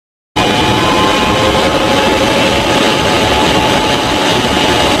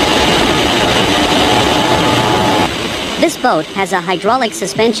This boat has a hydraulic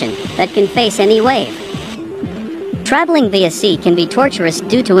suspension that can face any wave. Traveling via sea can be torturous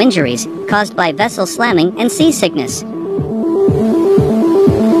due to injuries caused by vessel slamming and seasickness.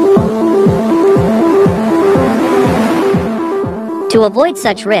 To avoid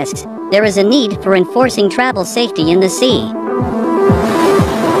such risks, there is a need for enforcing travel safety in the sea.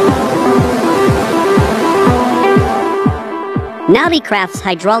 Nauti-Craft's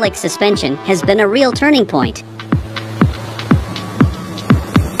hydraulic suspension has been a real turning point.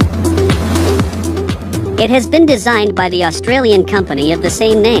 It has been designed by the Australian company of the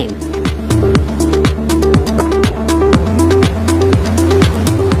same name.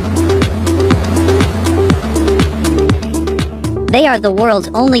 They are the world's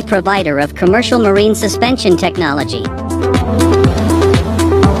only provider of commercial marine suspension technology.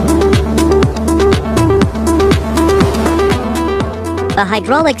 The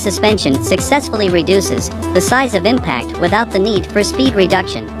hydraulic suspension successfully reduces the size of impact without the need for speed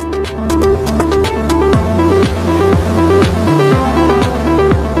reduction.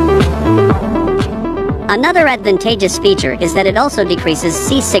 Another advantageous feature is that it also decreases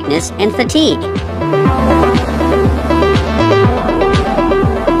seasickness and fatigue.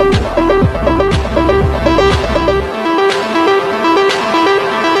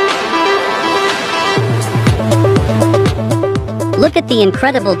 Look at the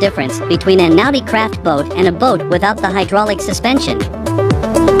incredible difference between a Nauti-Craft boat and a boat without the hydraulic suspension.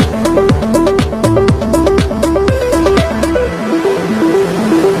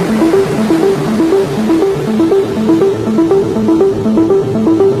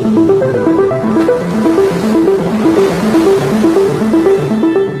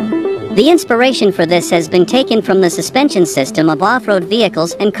 The inspiration for this has been taken from the suspension system of off-road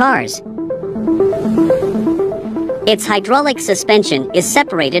vehicles and cars. Its hydraulic suspension is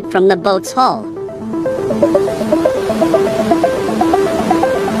separated from the boat's hull.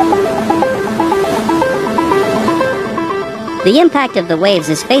 The impact of the waves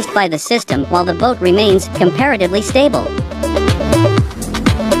is faced by the system while the boat remains comparatively stable.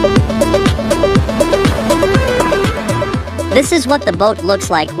 This is what the boat looks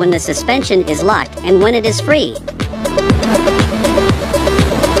like when the suspension is locked and when it is free.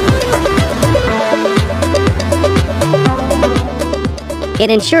 It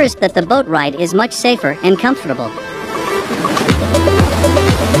ensures that the boat ride is much safer and comfortable.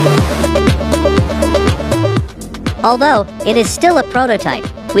 Although it is still a prototype,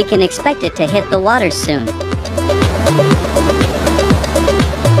 we can expect it to hit the water soon.